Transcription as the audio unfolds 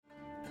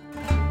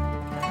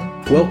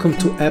welcome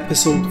to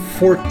episode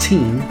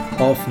 14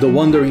 of the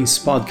Wanderings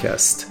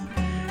podcast.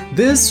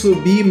 This will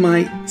be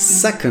my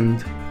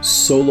second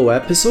solo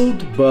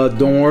episode, but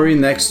don't worry,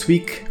 next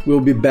week we'll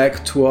be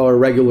back to our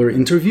regular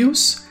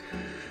interviews.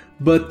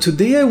 But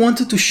today I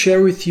wanted to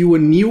share with you a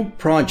new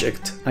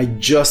project I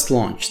just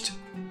launched.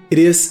 It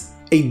is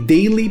a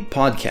daily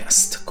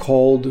podcast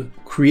called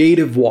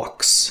Creative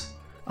Walks.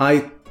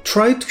 I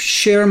try to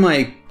share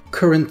my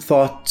current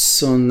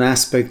thoughts on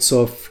aspects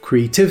of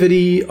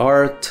creativity,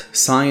 art,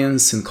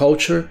 science, and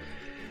culture.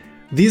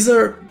 These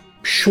are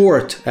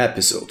short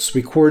episodes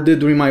recorded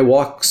during my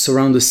walks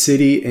around the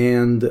city,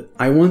 and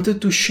I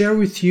wanted to share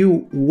with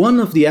you one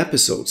of the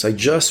episodes I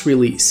just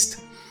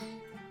released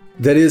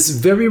that is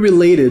very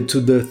related to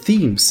the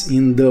themes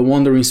in the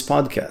Wanderings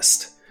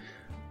podcast.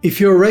 If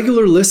you're a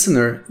regular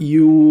listener,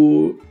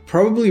 you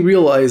probably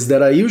realize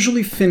that I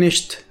usually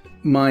finished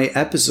my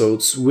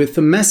episodes with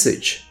a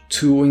message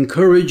to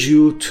encourage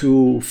you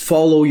to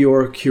follow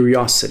your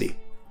curiosity.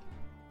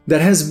 That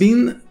has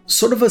been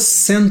sort of a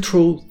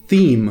central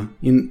theme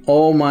in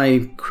all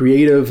my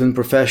creative and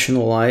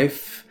professional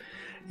life,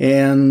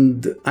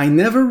 and I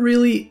never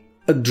really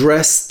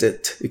addressed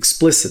it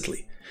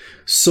explicitly.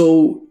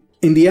 So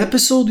in the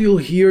episode you'll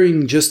hear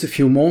in just a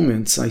few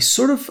moments, I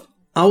sort of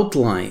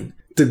outline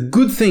the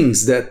good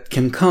things that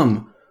can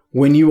come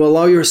when you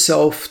allow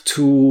yourself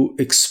to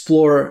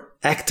explore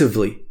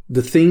actively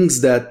the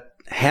things that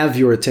have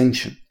your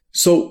attention.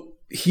 So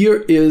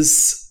here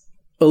is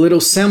a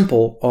little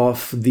sample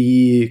of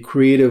the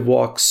Creative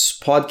Walks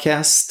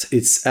podcast.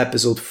 It's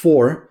episode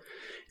 4.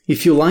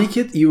 If you like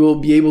it, you will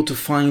be able to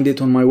find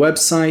it on my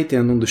website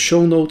and on the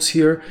show notes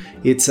here.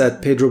 It's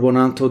at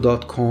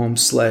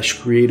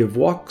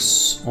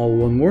pedrobonato.com/creativewalks, all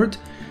one word.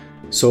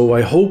 So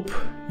I hope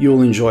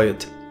you'll enjoy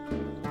it.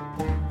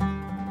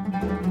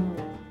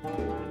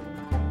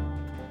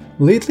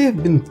 Lately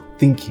I've been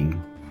thinking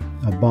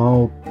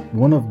about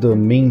one of the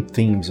main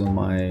themes of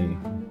my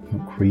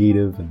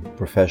creative and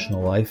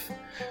professional life,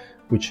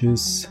 which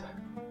is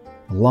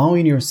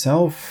allowing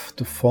yourself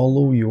to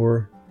follow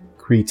your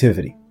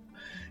creativity.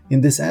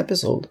 In this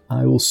episode,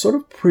 I will sort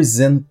of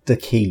present the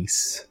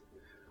case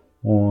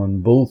on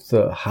both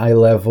the high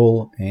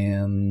level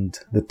and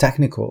the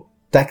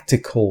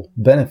tactical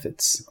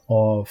benefits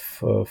of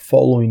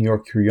following your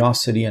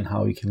curiosity and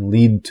how it can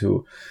lead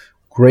to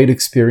great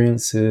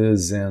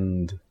experiences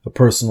and a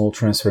personal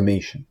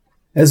transformation.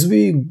 As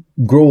we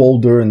grow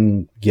older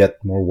and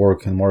get more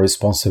work and more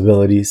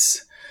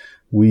responsibilities,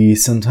 we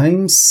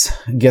sometimes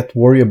get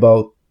worried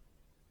about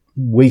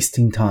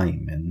wasting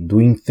time and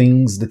doing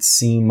things that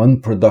seem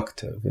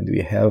unproductive. And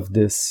we have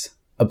this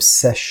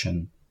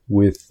obsession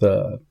with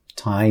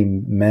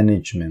time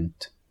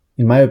management,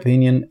 in my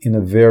opinion, in a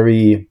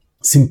very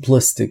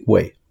simplistic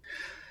way.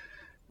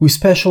 We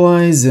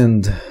specialize,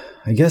 and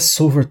I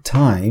guess over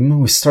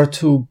time, we start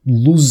to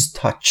lose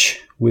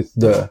touch with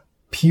the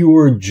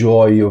pure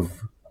joy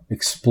of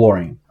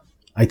exploring.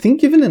 I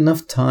think given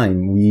enough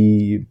time,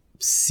 we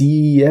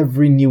see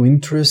every new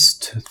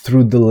interest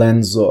through the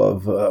lens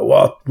of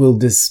what will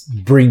this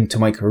bring to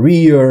my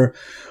career,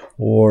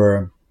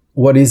 or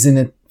what is in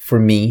it for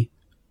me.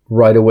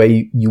 Right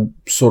away, you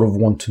sort of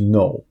want to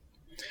know.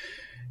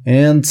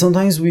 And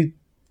sometimes we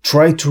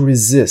try to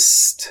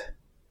resist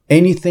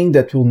anything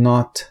that will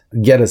not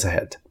get us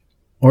ahead.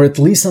 Or at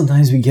least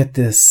sometimes we get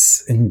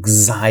this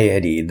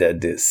anxiety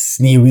that this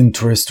new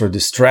interest or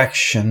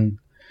distraction,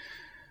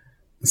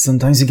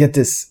 sometimes you get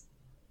this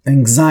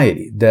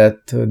anxiety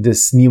that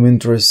this new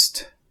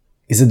interest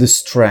is a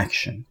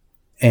distraction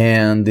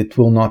and it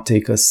will not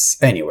take us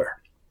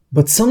anywhere.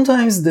 But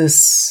sometimes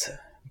this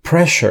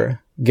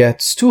pressure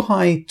gets too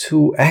high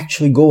to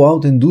actually go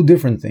out and do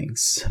different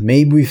things.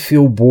 Maybe we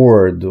feel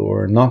bored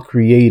or not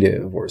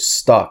creative or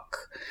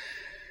stuck.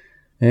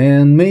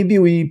 And maybe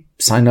we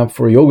sign up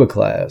for a yoga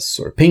class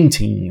or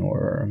painting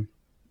or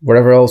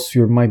whatever else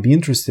you might be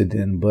interested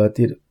in, but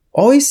it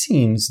always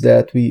seems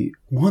that we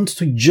want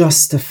to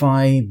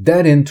justify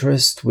that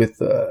interest with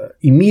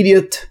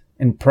immediate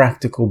and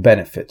practical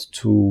benefit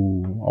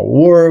to our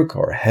work,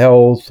 our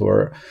health,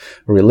 or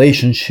a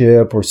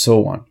relationship, or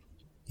so on.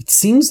 It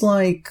seems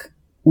like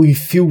we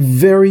feel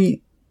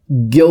very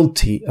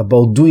guilty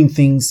about doing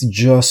things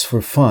just for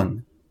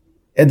fun.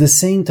 At the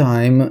same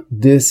time,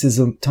 this is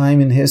a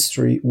time in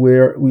history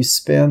where we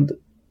spend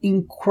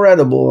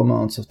incredible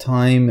amounts of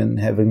time and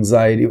have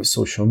anxiety with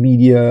social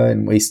media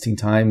and wasting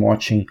time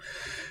watching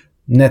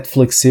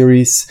Netflix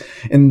series.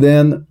 And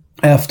then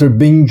after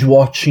binge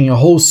watching a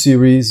whole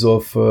series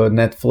of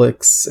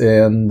Netflix,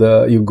 and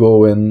you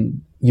go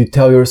and you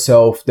tell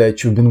yourself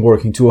that you've been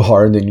working too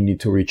hard and you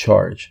need to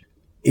recharge.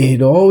 It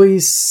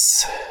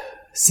always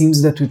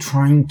seems that we're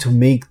trying to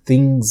make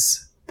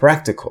things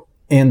practical.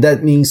 And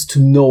that means to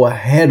know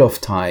ahead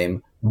of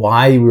time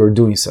why we're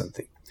doing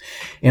something.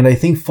 And I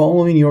think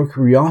following your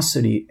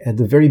curiosity at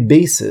the very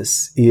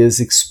basis is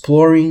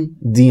exploring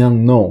the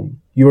unknown.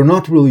 You're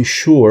not really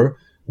sure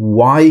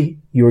why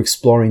you're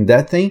exploring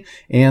that thing,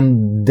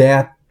 and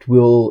that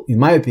will, in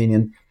my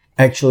opinion,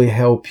 actually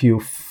help you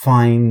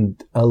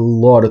find a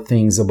lot of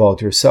things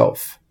about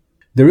yourself.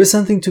 There is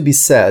something to be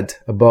said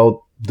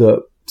about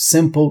the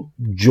simple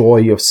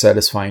joy of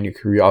satisfying your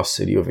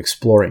curiosity, of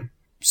exploring.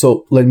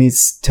 So let me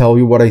tell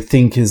you what I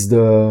think is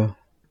the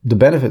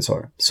benefits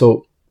are.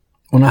 So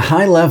on a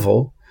high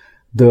level,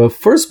 the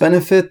first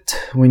benefit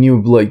when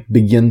you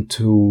begin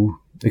to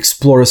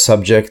explore a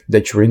subject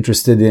that you're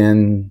interested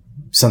in,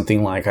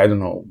 something like, I don't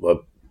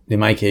know, in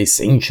my case,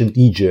 ancient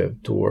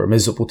Egypt or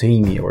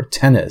Mesopotamia or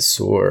tennis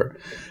or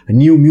a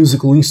new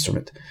musical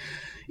instrument,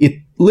 it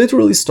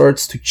literally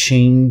starts to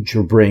change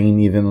your brain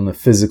even on a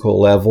physical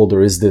level.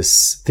 There is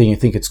this thing, I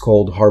think it's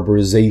called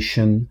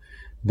harborization,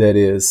 that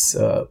is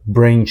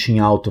branching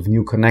out of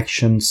new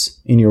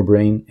connections in your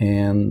brain.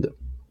 And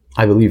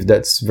I believe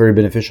that's very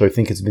beneficial. I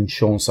think it's been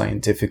shown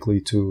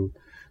scientifically to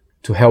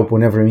help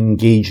whenever you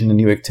engage in a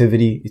new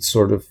activity. It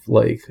sort of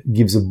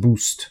gives a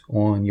boost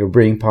on your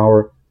brain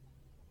power.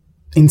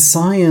 In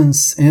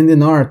science and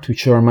in art,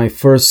 which are my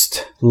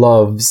first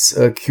loves,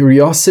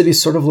 curiosity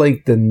is sort of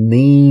like the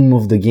name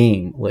of the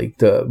game, like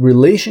the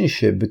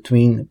relationship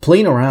between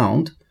playing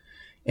around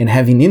and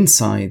having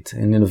insight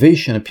and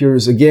innovation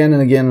appears again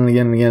and again and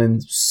again and again.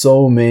 And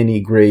so many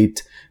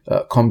great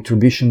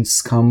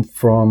contributions come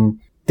from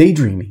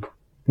daydreaming.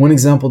 One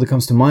example that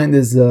comes to mind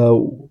is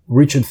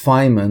Richard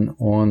Feynman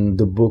on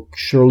the book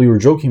Surely You're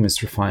Joking,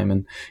 Mr.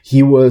 Feynman.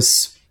 He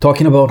was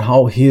talking about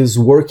how his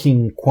work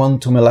in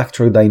quantum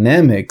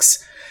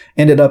electrodynamics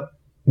ended up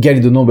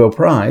getting the Nobel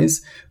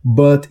Prize,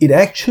 but it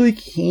actually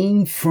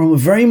came from a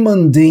very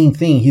mundane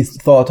thing. He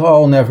thought,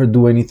 I'll never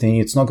do anything.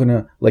 It's not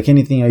gonna,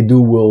 anything I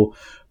do will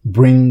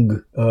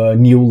bring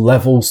new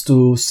levels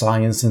to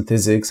science and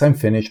physics. I'm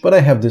finished, but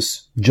I have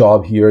this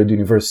job here at the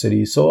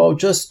university, so I'll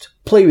just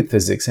play with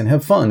physics and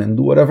have fun and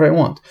do whatever I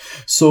want.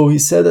 So he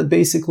said that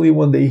basically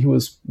one day he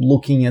was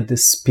looking at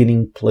this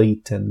spinning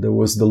plate and there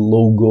was the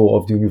logo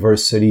of the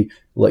university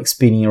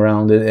spinning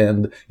around it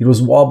and it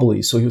was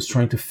wobbly. So he was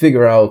trying to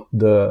figure out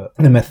the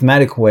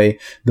mathematic way,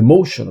 the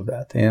motion of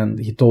that. And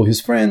he told his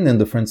friend and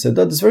the friend said,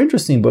 that's very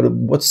interesting, but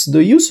what's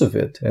the use of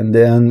it? And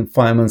then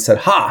Feynman said,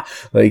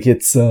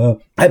 it's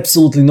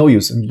absolutely no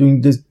use. I'm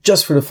doing this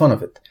just for the fun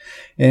of it.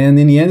 And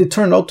in the end, it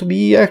turned out to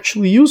be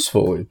actually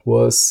useful. It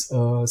was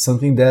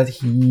something that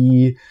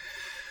he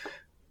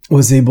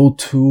was able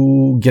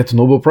to get a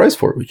Nobel Prize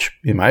for, which,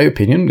 in my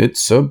opinion,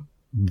 it's a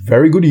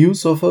very good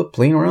use of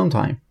playing around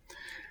time.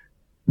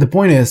 The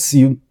point is,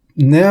 you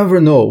never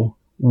know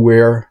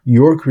where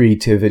your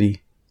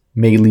creativity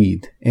may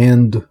lead.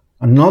 And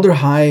another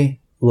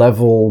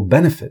high-level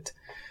benefit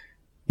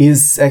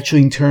is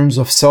actually in terms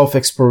of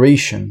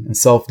self-exploration and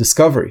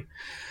self-discovery.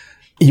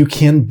 You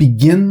can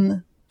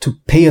begin to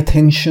pay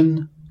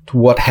attention to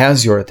what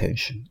has your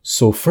attention.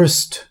 So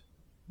first,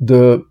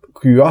 the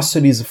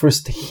curiosity is the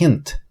first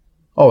hint.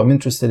 Oh, I'm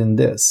interested in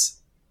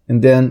this.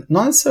 And then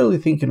not necessarily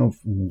thinking of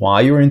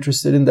why you're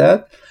interested in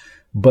that,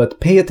 but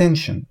pay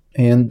attention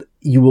and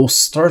you will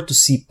start to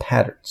see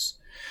patterns.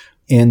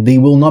 And they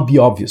will not be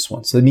obvious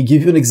ones. Let me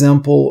give you an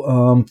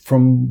example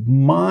from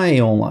my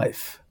own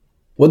life.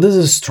 What does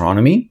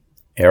astronomy,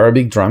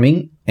 Arabic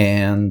drumming,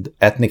 and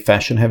ethnic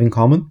fashion have in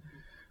common?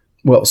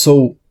 Well,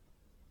 so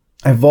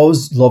I've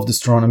always loved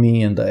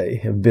astronomy and I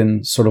have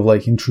been sort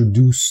of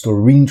introduced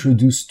or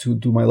reintroduced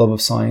to my love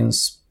of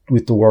science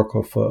with the work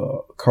of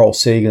Carl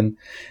Sagan.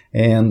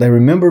 And I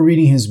remember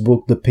reading his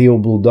book, The Pale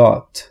Blue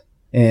Dot,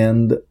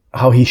 and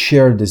how he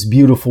shared this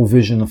beautiful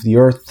vision of the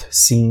Earth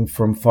seen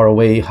from far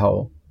away,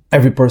 how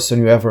every person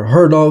you ever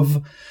heard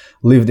of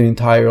lived their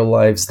entire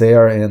lives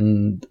there.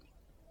 And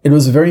it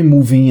was a very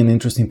moving and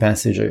interesting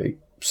passage. I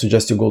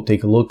suggest you go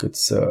take a look.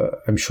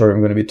 I'm sure I'm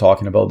going to be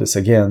talking about this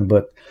again,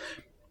 but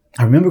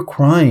I remember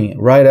crying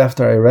right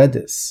after I read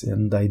this,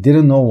 and I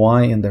didn't know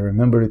why, and I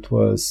remember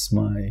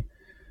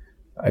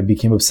I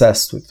became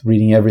obsessed with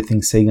reading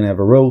everything Sagan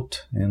ever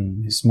wrote,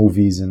 and his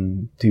movies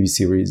and TV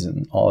series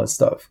and all that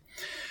stuff.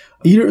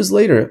 Years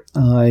later,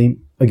 I,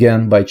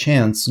 again, by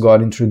chance,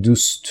 got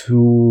introduced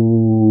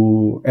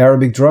to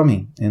Arabic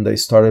drumming, and I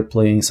started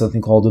playing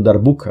something called the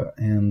darbuka,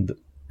 and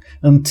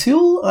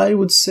until I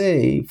would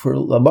say for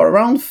about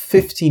around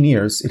 15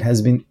 years, it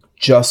has been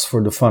just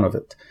for the fun of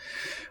it.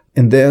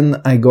 And then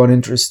I got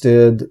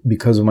interested,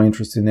 because of my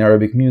interest in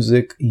Arabic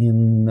music,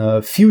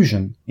 in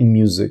fusion in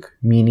music,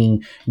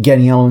 meaning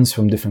getting elements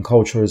from different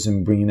cultures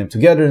and bringing them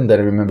together. And that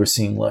I remember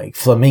seeing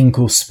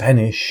flamenco,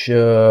 Spanish,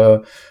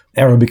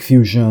 Arabic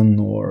fusion,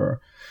 or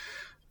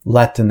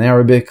Latin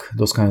Arabic,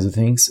 those kinds of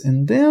things.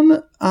 And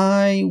then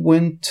I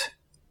went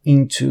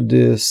into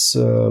this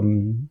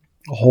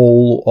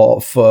whole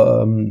of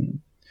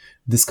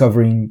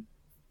discovering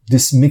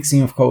this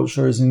mixing of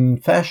cultures in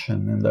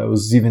fashion. And I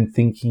was even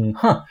thinking,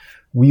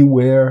 we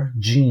wear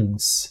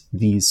jeans,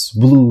 these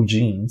blue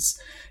jeans,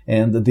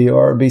 and they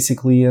are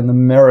basically an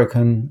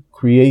American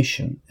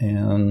creation,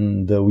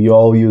 and we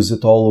all use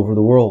it all over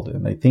the world.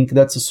 And I think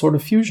that's a sort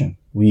of fusion.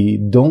 We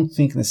don't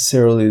think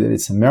necessarily that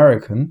it's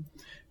American.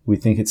 We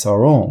think it's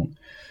our own.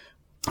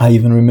 I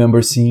even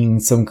remember seeing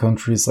some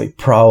countries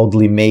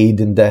proudly made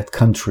in that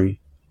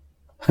country,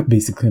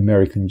 basically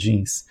American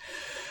jeans.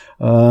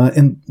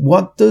 And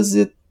what does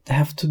it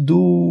have to do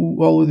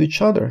all with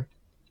each other?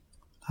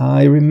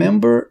 I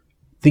remember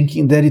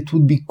thinking that it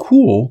would be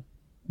cool,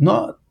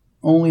 not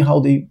only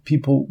how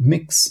people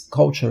mix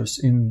cultures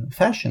in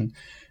fashion,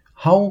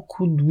 how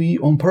could we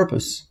on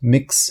purpose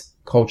mix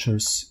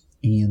cultures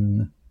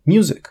in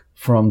music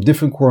from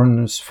different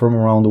corners from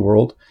around the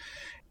world.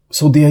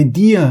 So the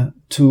idea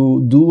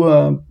to do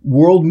a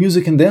world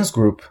music and dance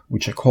group,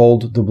 which I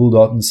called the Blue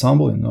Dot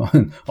Ensemble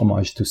in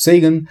homage to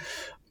Sagan,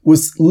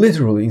 was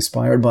literally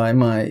inspired by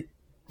my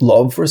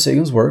love for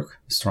Sagan's work,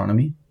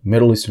 astronomy,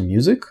 Middle Eastern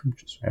music,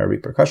 which is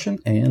Arabic percussion,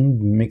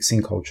 and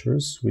mixing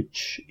cultures,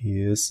 which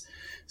is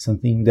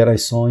something that I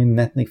saw in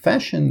ethnic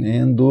fashion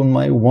and doing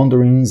my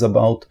wanderings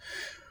about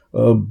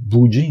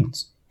blue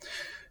jeans.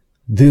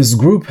 This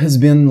group has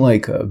been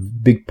like a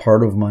big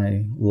part of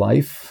my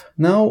life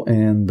now,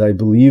 and I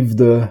believe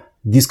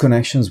these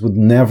connections would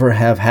never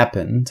have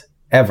happened,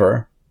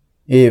 ever,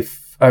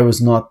 if I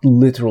was not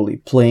literally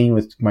playing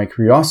with my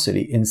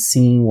curiosity and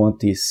seeing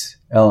what these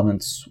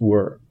elements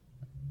were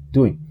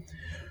doing.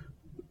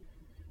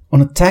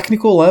 On a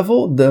technical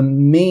level, the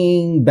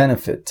main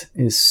benefit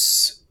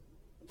is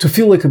to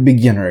feel like a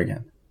beginner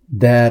again.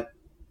 That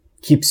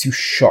keeps you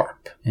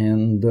sharp,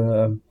 and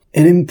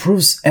it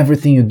improves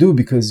everything you do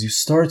because you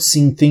start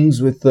seeing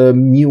things with a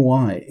new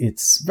eye.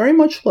 It's very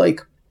much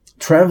like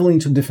traveling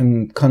to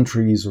different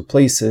countries or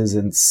places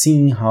and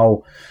seeing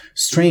how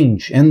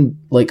strange and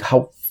like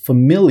how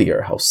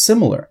familiar, how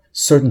similar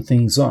certain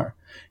things are.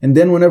 And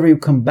then whenever you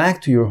come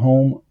back to your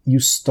home, you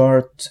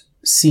start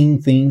seeing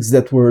things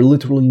that were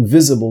literally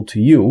invisible to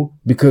you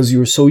because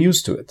you're so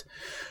used to it.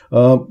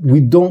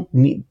 We don't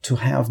need to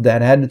have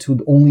that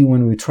attitude only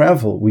when we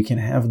travel. We can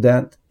have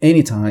that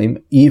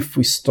anytime if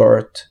we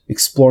start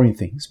exploring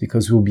things,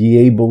 because we'll be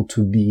able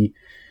to be,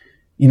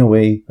 in a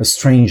way, a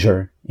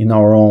stranger in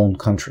our own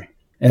country.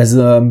 As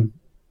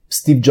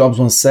Steve Jobs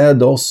once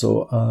said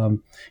also,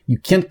 you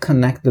can't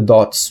connect the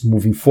dots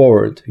moving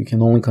forward. You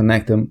can only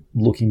connect them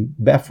looking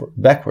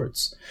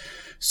backwards.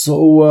 So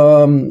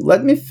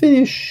let me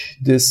finish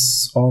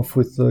this off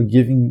with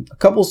giving a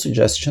couple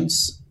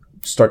suggestions.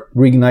 Start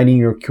reigniting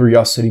your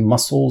curiosity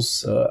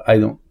muscles. I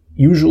don't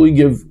usually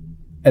give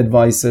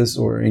advices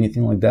or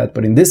anything like that,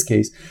 but in this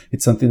case,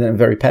 it's something that I'm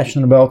very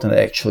passionate about and I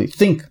actually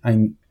think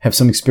I have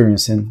some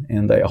experience in,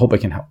 and I hope I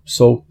can help.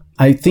 So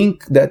I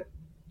think that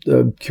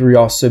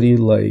curiosity,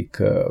 like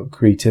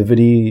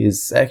creativity,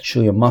 is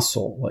actually a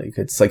muscle. Like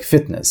it's like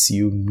fitness.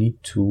 You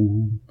need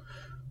to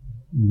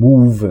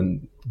move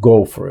and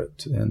go for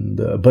it. And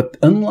but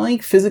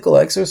unlike physical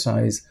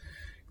exercise,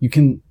 you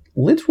can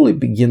literally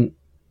begin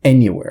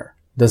anywhere.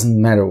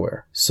 Doesn't matter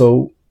where.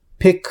 So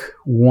pick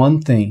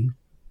one thing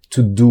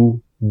to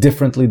do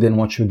differently than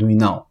what you're doing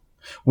now.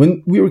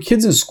 When we were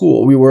kids in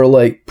school, we were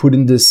like put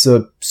in this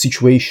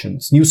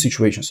new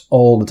situations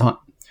all the time.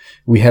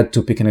 We had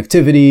to pick an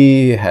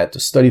activity, had to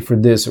study for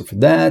this or for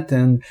that.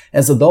 And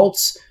as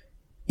adults,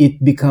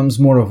 it becomes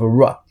more of a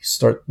rut. You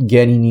start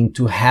getting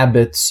into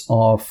habits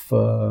of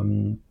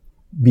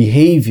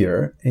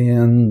behavior,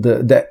 and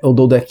that,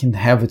 although that can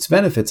have its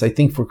benefits, I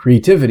think for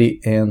creativity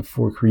and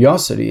for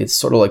curiosity, it's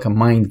sort of like a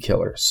mind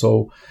killer.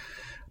 So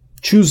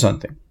choose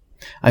something.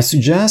 I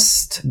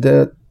suggest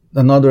that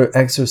another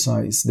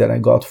exercise that I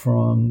got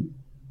from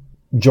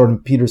Jordan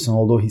Peterson,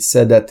 although he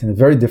said that in a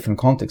very different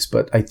context,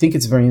 but I think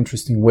it's a very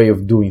interesting way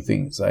of doing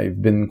things.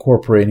 I've been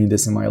incorporating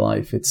this in my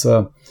life. It's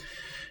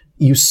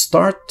you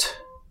start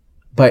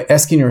by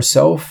asking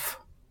yourself,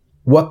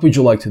 what would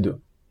you like to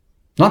do?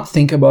 Not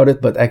think about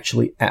it, but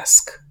actually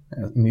ask,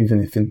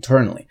 even if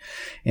internally.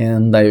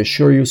 And I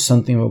assure you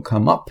something will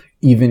come up,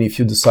 even if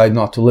you decide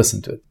not to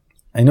listen to it.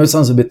 I know it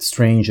sounds a bit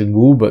strange and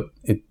woo, but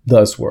it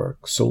does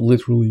work. So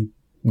literally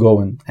go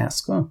and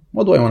ask,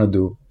 what do I want to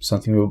do?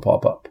 Something will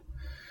pop up.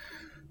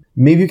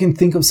 Maybe you can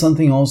think of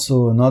something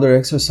also. Another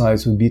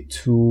exercise would be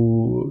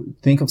to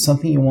think of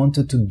something you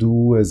wanted to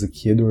do as a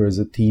kid or as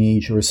a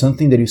teenager, or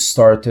something that you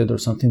started or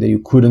something that you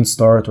couldn't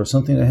start, or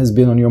something that has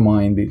been on your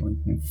mind, be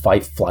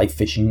like fly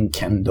fishing,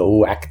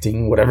 kendo,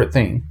 acting, whatever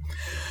thing.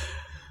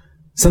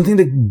 Something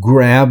that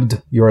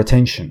grabbed your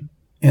attention.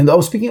 And I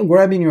was speaking of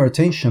grabbing your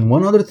attention,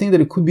 one other thing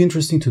that it could be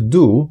interesting to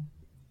do,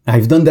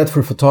 I've done that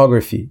for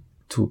photography,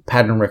 to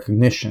pattern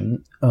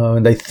recognition,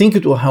 and I think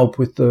it will help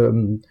with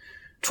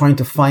trying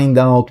to find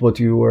out what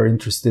you are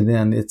interested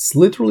in. It's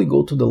literally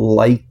go to the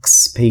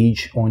likes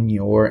page on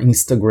your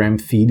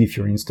Instagram feed, if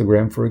you're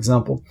Instagram, for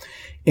example,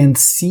 and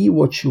see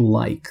what you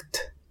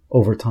liked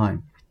over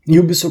time.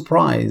 You'll be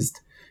surprised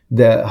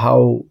that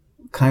how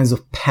kinds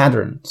of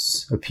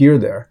patterns appear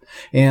there.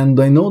 And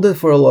I know that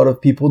for a lot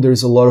of people,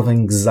 there's a lot of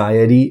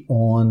anxiety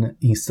on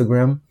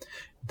Instagram,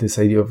 this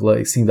idea of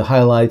like seeing the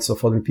highlights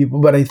of other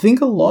people. But I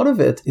think a lot of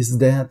it is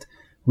that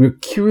we're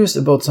curious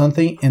about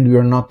something and we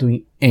are not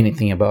doing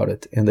anything about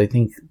it. And I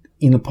think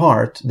in a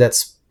part,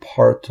 that's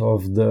part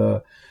of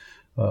the,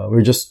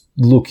 we're just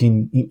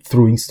looking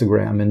through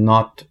Instagram and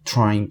not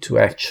trying to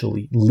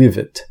actually live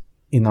it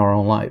in our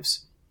own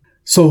lives.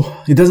 So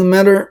it doesn't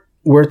matter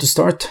where to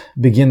start,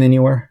 begin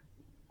anywhere.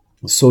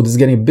 So this is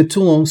getting a bit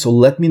too long. So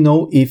let me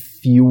know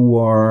if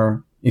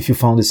you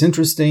found this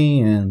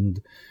interesting,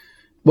 and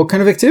what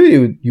kind of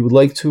activity you would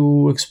like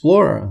to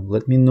explore.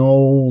 Let me know,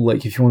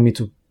 like, if you want me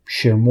to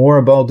share more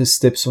about these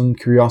tips on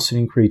curiosity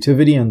and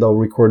creativity, and I'll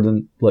record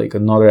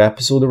another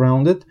episode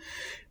around it.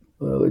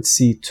 Let's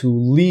see, to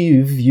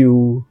leave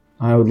you,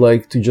 I would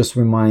like to just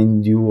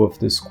remind you of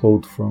this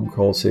quote from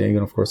Carl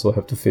Sagan. Of course, I'll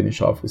have to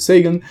finish off with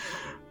Sagan.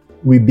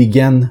 We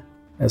began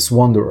as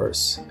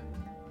wanderers,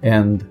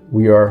 and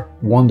we are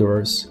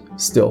wanderers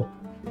still.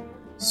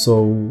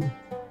 So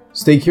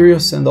stay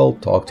curious, and I'll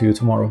talk to you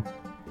tomorrow.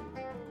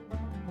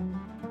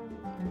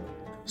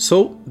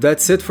 So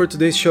that's it for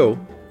today's show.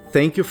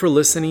 Thank you for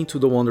listening to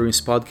the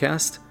Wanderings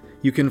podcast.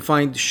 You can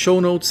find show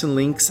notes and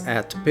links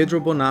at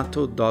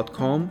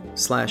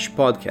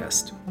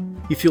pedrobonato.com/podcast.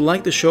 If you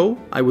like the show,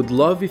 I would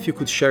love if you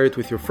could share it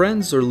with your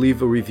friends or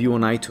leave a review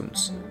on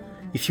iTunes.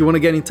 If you want to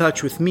get in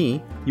touch with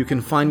me, you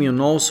can find me on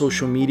all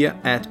social media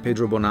at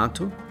Pedro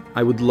Bonato.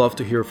 I would love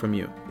to hear from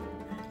you.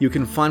 You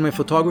can find my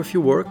photography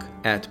work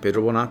at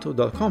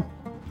pedrobonato.com.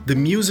 The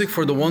music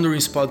for the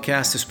Wanderings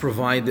podcast is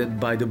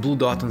provided by the Blue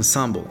Dot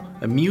Ensemble,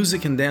 a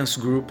music and dance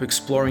group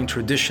exploring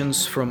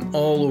traditions from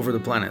all over the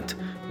planet,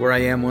 where I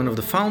am one of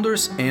the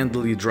founders and the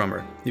lead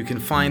drummer. You can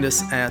find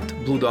us at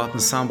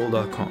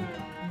bluedotensemble.com.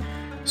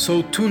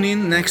 So tune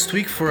in next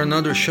week for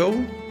another show.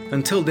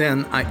 Until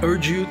then, I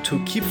urge you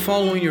to keep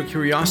following your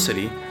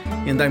curiosity,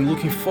 and I'm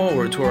looking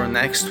forward to our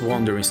next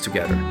Wanderings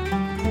together.